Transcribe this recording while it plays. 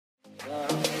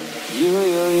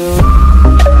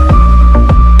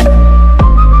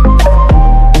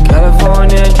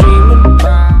California dreaming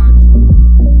about.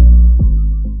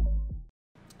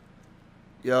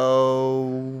 Yo,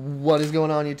 what is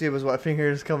going on YouTube? It's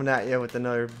WetFingers coming at you with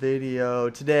another video.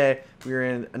 Today we're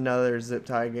in another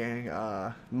Gteye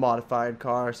gang modified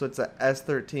car. So it's a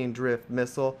S13 Drift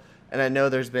missile, and I know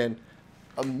there's been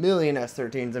a million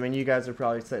S13s. I mean, you guys are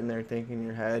probably sitting there thinking in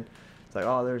your head, it's like,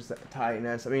 oh, there's Titan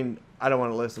S. I mean, I don't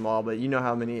want to list them all, but you know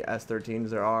how many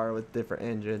S13s there are with different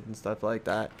engines and stuff like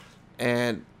that.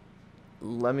 And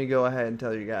let me go ahead and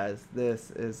tell you guys,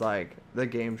 this is like the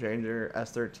game changer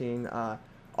S13.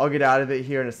 I'll get out of it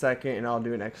here in a second and I'll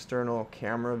do an external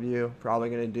camera view. Probably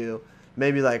going to do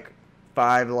maybe like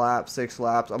 5 laps, 6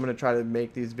 laps. I'm going to try to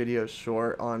make these videos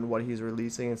short on what he's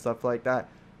releasing and stuff like that.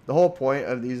 The whole point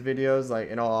of these videos,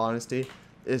 like in all honesty,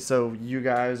 is so you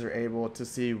guys are able to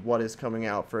see what is coming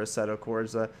out for Assetto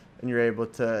Corsa, and you're able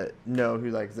to know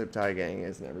who like Gteye gang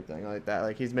is and everything like that.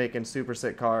 Like, he's making super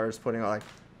sick cars, putting like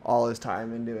all his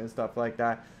time into it and stuff like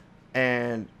that.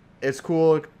 And it's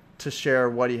cool to share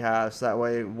what he has, so that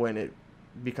way when it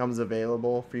becomes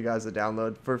available for you guys to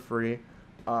download for free,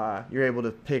 you're able to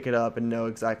pick it up and know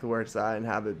exactly where it's at and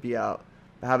have it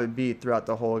be throughout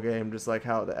the whole game, just like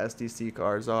how the SDC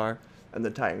cars are and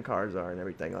the Titan cars are and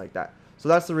everything like that. So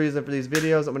that's the reason for these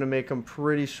videos. I'm going to make them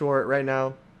pretty short right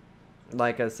now.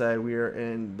 Like I said, we are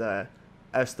in the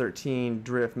S13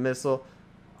 Drift missile.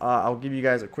 I'll give you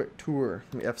guys a quick tour.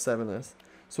 Let me F7 this.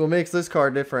 So what makes this car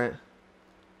different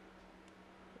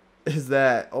is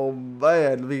that, oh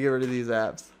man, let me get rid of these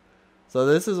apps. So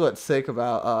this is what's sick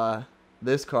about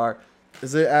this car,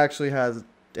 is it actually has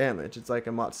damage. It's like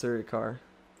a Matsuri car.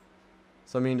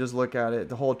 So I mean, just look at it.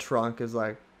 The whole trunk is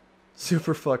like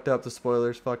super fucked up. The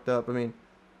spoiler's fucked up. I mean,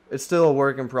 it's still a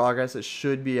work in progress. It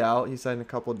should be out, he said, in a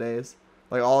couple days.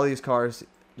 Like, all these cars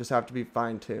just have to be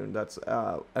fine-tuned. That's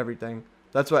everything.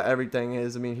 That's what everything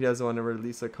is. I mean, he doesn't want to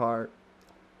release a car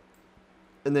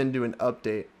and then do an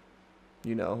update,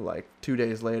 you know, like 2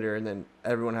 days later, and then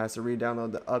everyone has to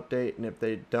re-download the update, and if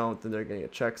they don't, then they're going to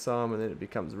get checksum, and then it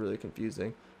becomes really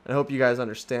confusing. And I hope you guys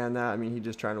understand that. I mean, he's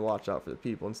just trying to watch out for the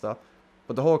people and stuff.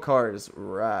 But the whole car is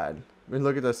rad. I mean,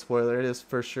 look at the spoiler. It is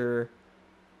for sure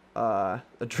a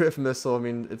drift missile. I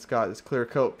mean, it's got this clear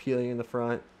coat peeling in the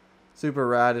front. Super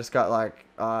rad. It's got like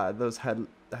those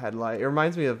headlight. It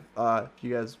reminds me of if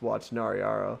you guys watch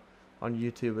Nariaro on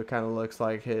YouTube. It kind of looks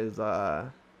like his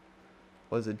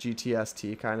what is it,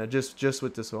 GTST kind of, just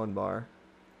with this one bar.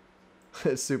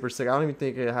 It's super sick. I don't even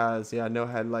think it has no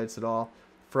headlights at all.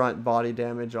 Front body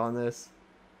damage on this.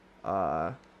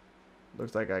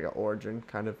 Looks like an Origin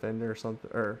kind of fender or something,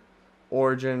 or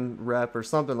Origin rep or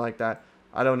something like that.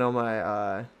 I don't know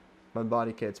my my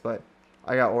body kits, but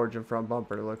I got Origin front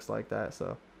bumper. It looks like that,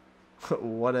 so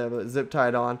whatever. Zip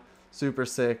tied on, super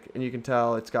sick, and you can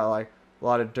tell it's got like a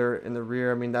lot of dirt in the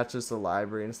rear. I mean, that's just the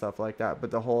library and stuff like that,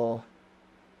 but the whole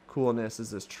coolness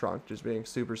is this trunk just being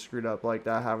super screwed up like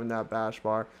that, having that bash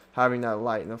bar, having that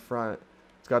light in the front.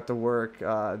 It's got the work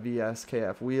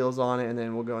VSKF wheels on it, and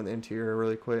then we'll go in the interior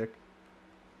really quick.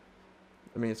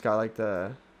 I mean, it's got like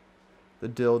the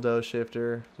dildo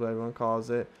shifter, is what everyone calls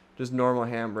it. Just normal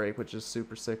handbrake, which is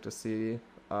super sick to see.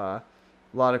 A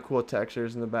lot of cool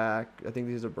textures in the back. I think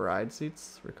these are bride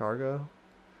seats, Recargo.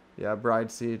 Yeah, bride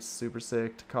seats, super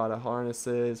sick. Takata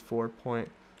harnesses,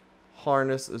 4-point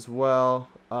harness as well.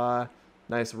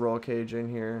 Nice roll cage in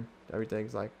here.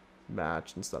 Everything's like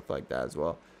matched and stuff like that as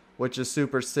well, which is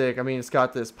super sick. I mean, it's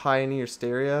got this Pioneer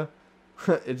stereo.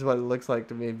 It's what it looks like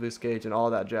to me, boost gauge and all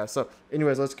that jazz. So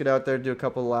anyways, let's get out there, do a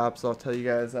couple laps. I'll tell you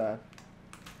guys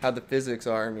how the physics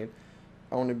are. I mean,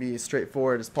 I want to be as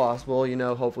straightforward as possible, you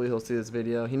know. Hopefully he'll see this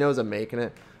video. He knows I'm making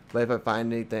it, but if I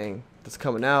find anything that's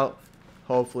coming out,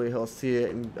 hopefully he'll see it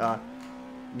and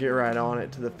get right on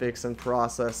it to the fixing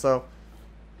process. So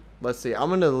let's see.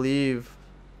 I'm gonna leave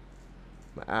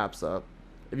my apps up.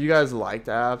 If you guys like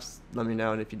the apps, let me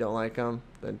know, and if you don't like them,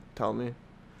 then tell me.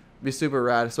 It'd be super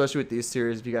rad, especially with these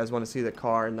series, if you guys want to see the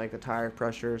car and like the tire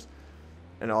pressures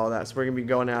and all that. So we're gonna be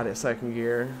going out at second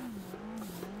gear.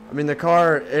 I mean, the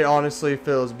car, it honestly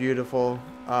feels beautiful.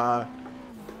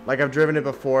 Like, I've driven it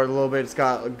before a little bit. It's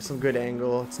got some good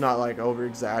angle. It's not like over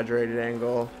exaggerated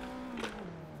angle.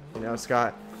 You know, it's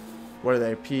got, what are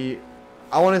they,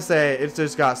 I want to say it's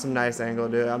just got some nice angle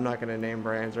to it. I'm not gonna name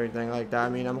brands or anything like that. I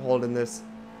mean, I'm holding this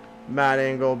mad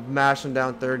angle, mashing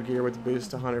down third gear with boost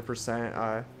to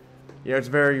 100%. Yeah, it's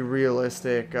very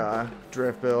realistic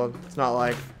drift build. It's not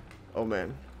like, oh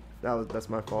man, that's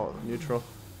my fault. Neutral.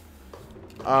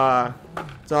 It's not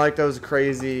like those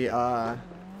crazy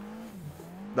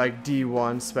like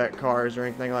D1 spec cars or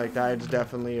anything like that. It's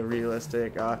definitely a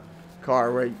realistic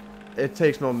car where it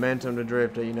takes momentum to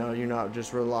drift it, you know, you're not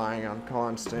just relying on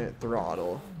constant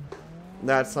throttle.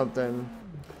 That's something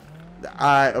that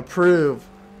I approve.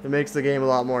 It makes the game a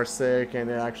lot more sick, and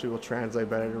it actually will translate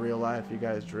better to real life. You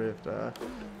guys drift in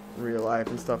real life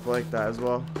and stuff like that as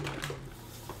well.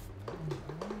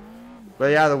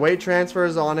 But yeah, the weight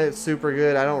transfers on it super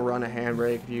good. I don't run a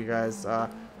handbrake. If you guys have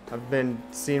been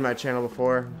seeing my channel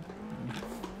before.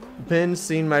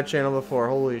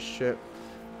 Holy shit.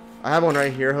 I have one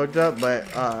right here hooked up, but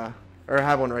or I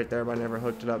have one right there, but I never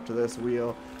hooked it up to this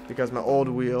wheel because my old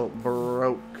wheel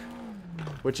broke,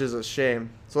 which is a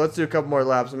shame. So let's do a couple more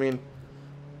laps. I mean,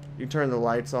 you turn the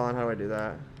lights on. How do I do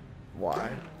that? Why?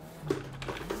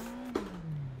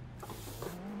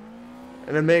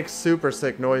 And it makes super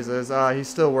sick noises. He's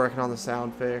still working on the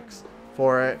sound fix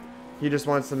for it. He just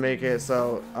wants to make it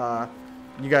so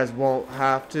you guys won't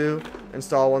have to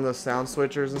install one of those sound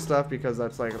switchers and stuff, because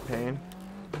that's like a pain.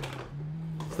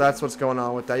 So that's what's going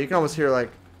on with that. You can almost hear like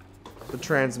the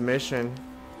transmission.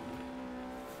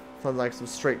 Sounds like some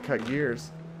straight cut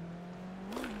gears.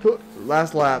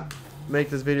 Last lap. Make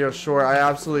this video short. I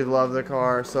absolutely love the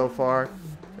car so far.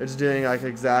 It's doing like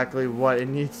exactly what it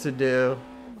needs to do.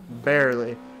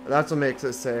 Barely. That's what makes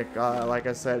it sick. Like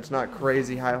I said, it's not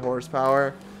crazy high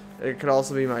horsepower. It could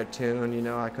also be my tune. You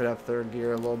know, I could have third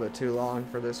gear a little bit too long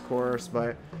for this course,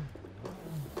 but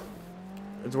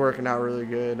it's working out really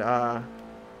good.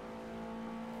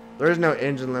 There is no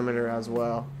engine limiter as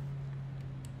well.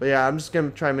 But yeah, I'm just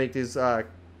gonna try and make these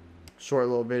short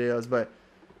little videos. But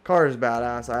car is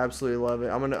badass. I absolutely love it.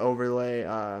 I'm gonna overlay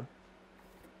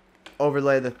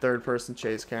the third-person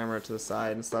chase camera to the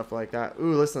side and stuff like that.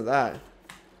 Ooh, listen to that.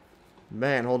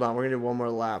 Man, hold on. We're gonna do one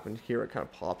more lap and hear what kind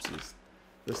of pops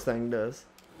this thing does.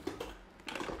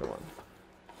 Come on.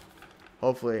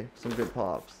 Hopefully, some good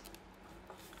pops.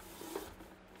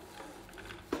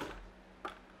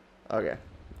 Okay,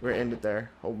 we're gonna end it there.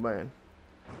 Oh man.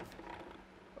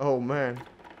 Oh man.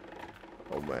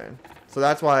 Oh man. So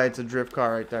that's why it's a drift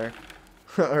car right there.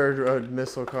 Or a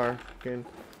missile car. Getting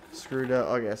screwed up.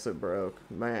 I guess it broke.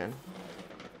 Man.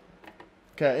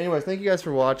 Okay, anyways, thank you guys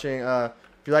for watching.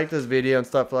 If you like this video and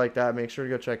stuff like that, make sure to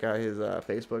go check out his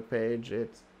Facebook page.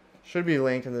 It should be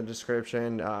linked in the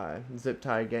description.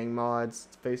 Gteye Gang Mods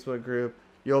Facebook group.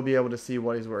 You'll be able to see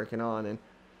what he's working on and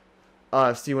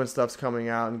see when stuff's coming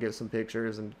out and get some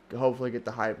pictures and hopefully get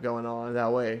the hype going on.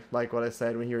 That way, like what I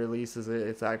said, when he releases it,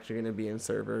 it's actually going to be in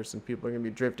servers and people are going to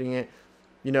be drifting it.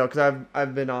 You know, because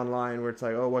I've been online where it's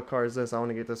like, oh, what car is this? I want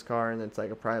to get this car, and it's like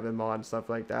a private mod and stuff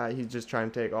like that. He's just trying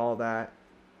to take all that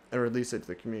and release it to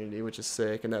the community, which is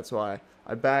sick, and that's why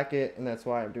I back it, and that's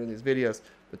why I'm doing these videos.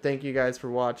 But thank you guys for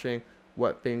watching.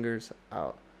 WetFingers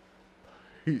out.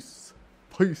 Peace.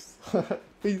 Peace.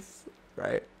 Peace.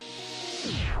 Right.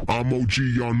 I'm OG,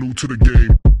 y'all new to the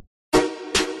game.